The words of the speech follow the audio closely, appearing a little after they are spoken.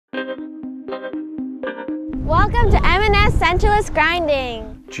Welcome to M&S Centerless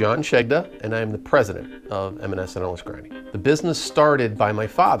Grinding. John Shegda, and I am the president of M&S Centerless Grinding. The business started by my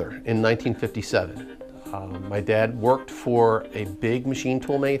father in 1957. My dad worked for a big machine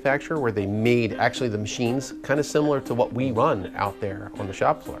tool manufacturer where they made actually the machines kind of similar to what we run out there on the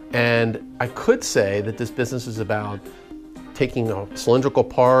shop floor. And I could say that this business is about taking a cylindrical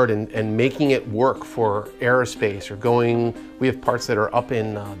part and making it work for aerospace or we have parts that are up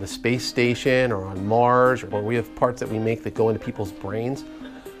in the space station or on Mars, or we have parts that we make that go into people's brains.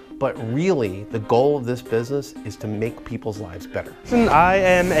 But really, the goal of this business is to make people's lives better. I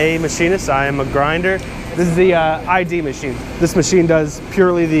am a machinist, I am a grinder. This is the ID machine. This machine does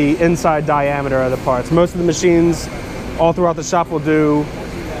purely the inside diameter of the parts. Most of the machines all throughout the shop will do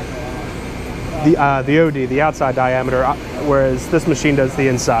the OD, the outside diameter, whereas this machine does the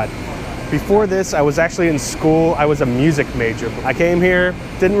inside. Before this, I was actually in school. I was a music major. I came here,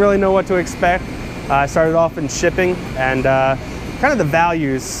 didn't really know what to expect. I started off in shipping, and kind of the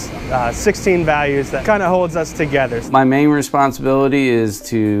values, 16 values that kind of holds us together. My main responsibility is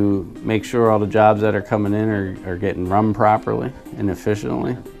to make sure all the jobs that are coming in are getting run properly and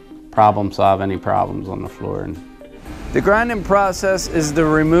efficiently. Problem solve any problems on the floor. The grinding process is the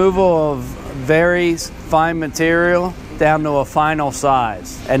removal of very fine material down to a final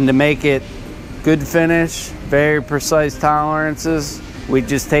size. And to make it good finish, very precise tolerances, we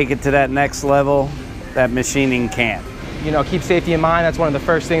just take it to that next level that machining can't. You know, keep safety in mind. That's one of the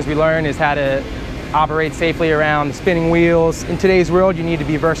first things we learn, is how to operate safely around spinning wheels. In today's world, you need to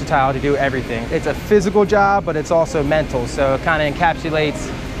be versatile to do everything. It's a physical job, but it's also mental, so it kind of encapsulates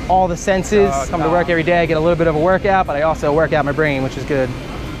all the senses. Come to work every day, I get a little bit of a workout, but I also work out my brain, which is good.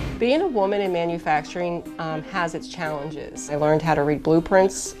 Being a woman in manufacturing has its challenges. I learned how to read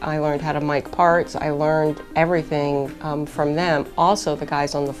blueprints, I learned how to mic parts, I learned everything from them. Also, the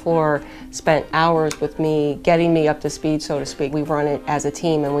guys on the floor spent hours with me, getting me up to speed, so to speak. We run it as a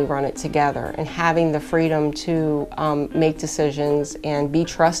team and we run it together. And having the freedom to make decisions and be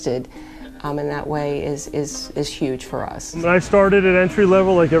trusted in that way is huge for us. When I started at entry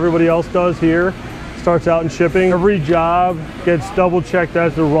level, like everybody else does here, starts out in shipping. Every job gets double checked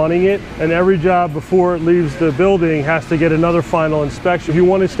as they're running it, and every job before it leaves the building has to get another final inspection. If you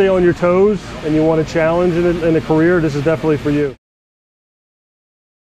want to stay on your toes and you want a challenge in a career, this is definitely for you.